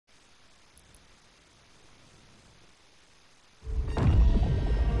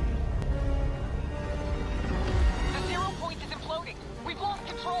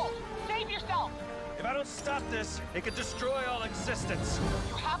this, it could destroy all existence.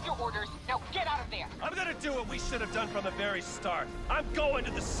 You have your orders. Now get out of there. I'm gonna do what we should have done from the very start. I'm going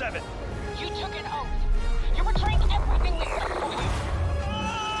to the 7th. You took an oath. You're betraying everything we stood for you.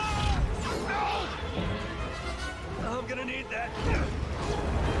 I'm gonna need that.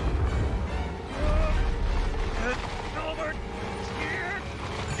 Over here.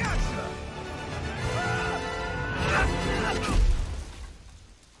 Gotcha.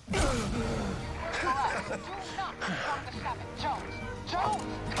 Do not from the 7. Jones. Jones!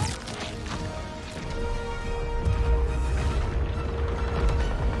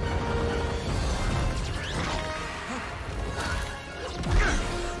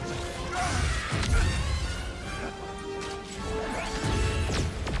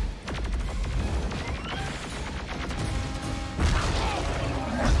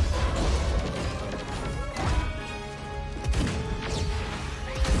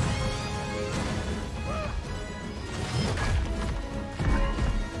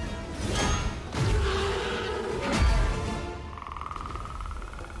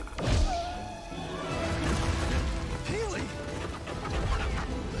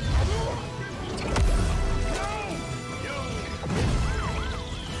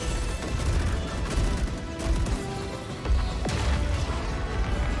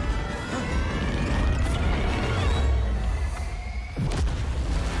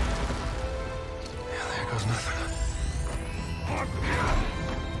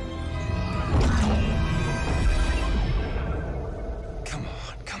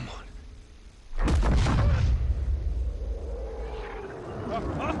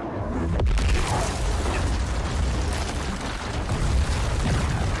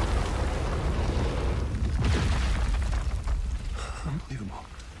 Unbelievable.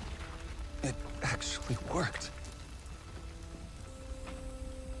 It actually worked.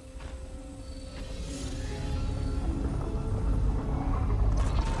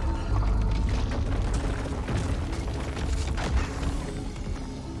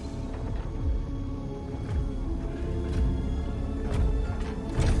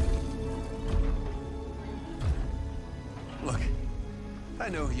 Look, I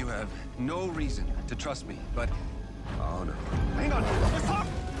know you have no reason to trust me, but... Oh, no. Hang on! Let's talk!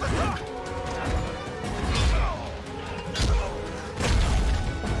 Let's talk!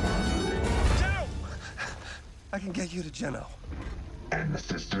 Geno! I can get you to Geno. And the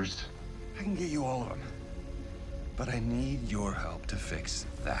sisters? I can get you all of them. But I need your help to fix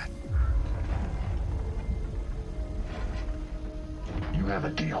that. You have a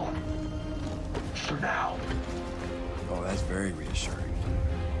deal. For now. Oh, that's very reassuring.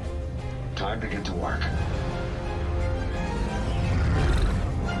 Time to get to work.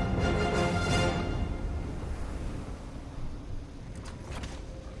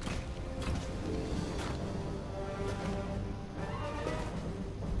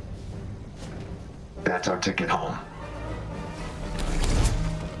 That's our ticket home.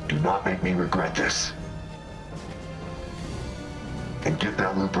 Do not make me regret this. And get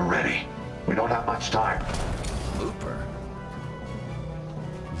that looper ready. We don't have much time. Looper?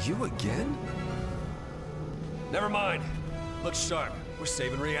 You again? Never mind. Look sharp. We're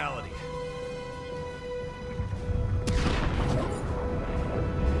saving reality.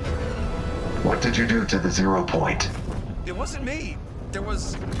 What did you do to the 0 point? It wasn't me. There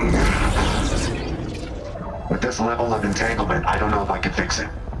was... With this level of entanglement, I don't know if I can fix it.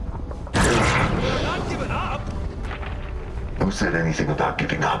 We're not giving up. Who said anything about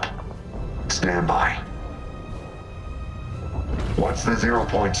giving up? Stand by. Once the 0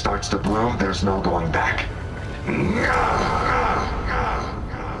 point starts to bloom, there's no going back.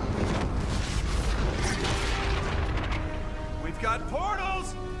 We've got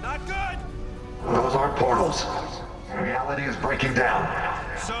portals. Not good. Those aren't portals. Reality is breaking down.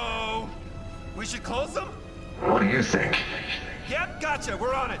 So, we should close them? What do you think? Yep, gotcha.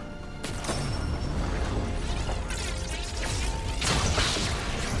 We're on it.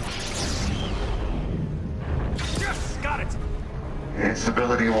 Yes, got it.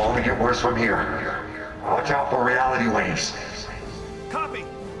 Instability will only get worse from here. Watch out for reality waves. Copy.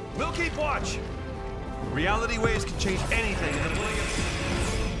 We'll keep watch. Reality waves can change anything in the blink of...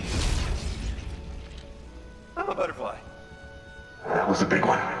 I'm a butterfly. That was a big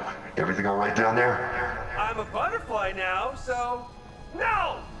one. Everything all right down there? I'm a butterfly now, so...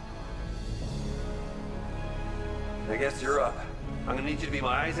 No! I guess you're up. I'm gonna need you to be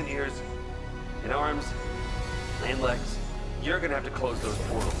my eyes and ears, and arms, and legs. You're gonna have to close those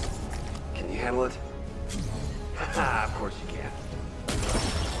portals. Can you handle it? Haha, of course you can.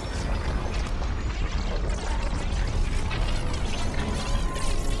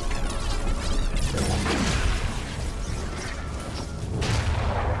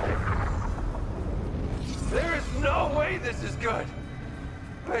 this is good.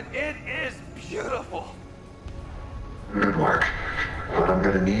 But it is beautiful. Good work. But I'm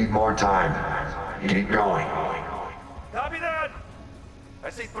gonna need more time. Keep going. Copy that! I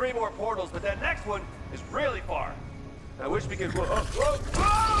see 3 more portals, but that next one is really far. I wish we could... Whoa, whoa,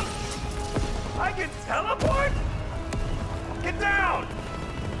 whoa! I can teleport? Get down!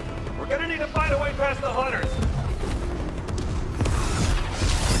 We're gonna need to find a way past the hunters.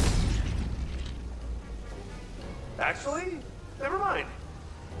 Actually, never mind.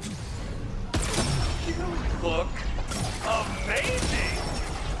 You look amazing!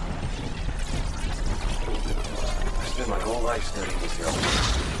 I spent my whole life studying this here.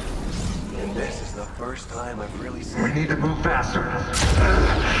 And this is the first time I've really seen... We need to move faster.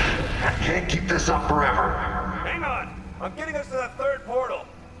 I can't keep this up forever. Hang on! I'm getting us to that 3rd portal.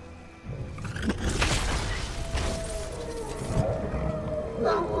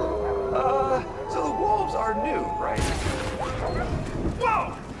 So the wolves are new, right?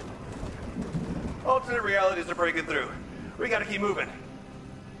 Whoa! Alternate realities are breaking through. We gotta keep moving.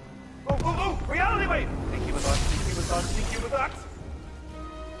 Oh, oh, oh! Reality wave! Sneaky with us, sneaky with us, sneaky with us!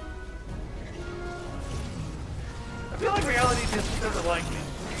 I feel like reality just doesn't like me.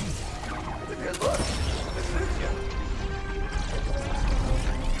 It's a good look. It suits you.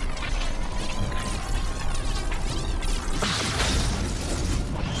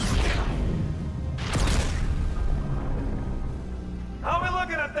 How are we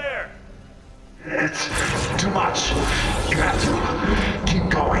looking up there? It's too much. You have to keep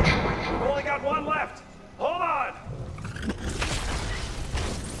going. We've only got 1 left. Hold on.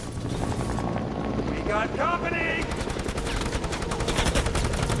 We got company.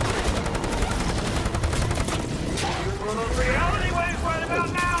 Use one of those reality waves right about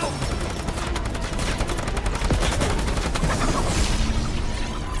now.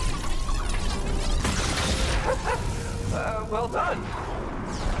 Well done.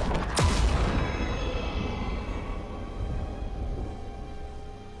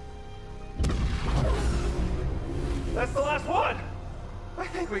 That's the last one. I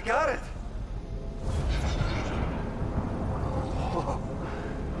think we got it. Whoa.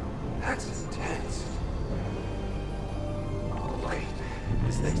 That's intense. Wait,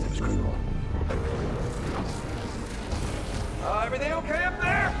 this next step is critical. Everything okay up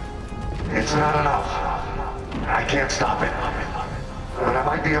there? It's not enough. I can't stop it. But I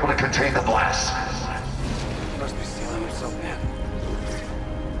might be able to contain the blast. You must be sealing yourself in.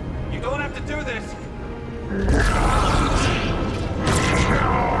 You don't have to do this.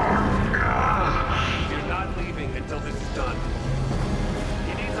 You're not leaving until this is done.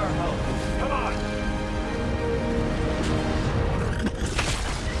 He needs our help. Come on.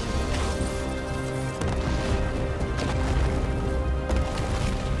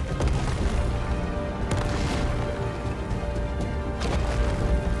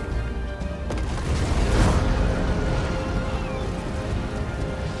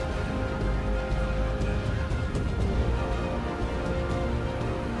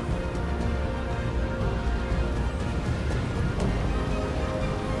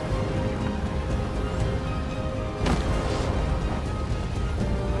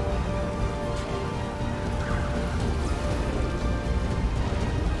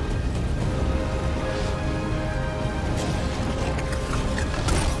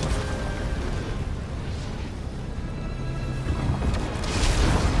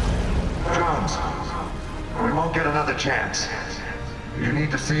 We won't get another chance. You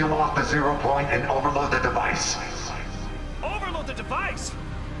need to seal off the 0 point and overload the device. Overload the device?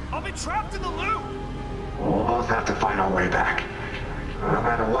 I'll be trapped in the loop! We'll both have to find our way back. No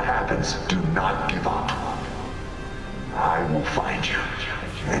matter what happens, do not give up. I will find you,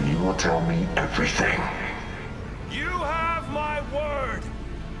 and you will tell me everything.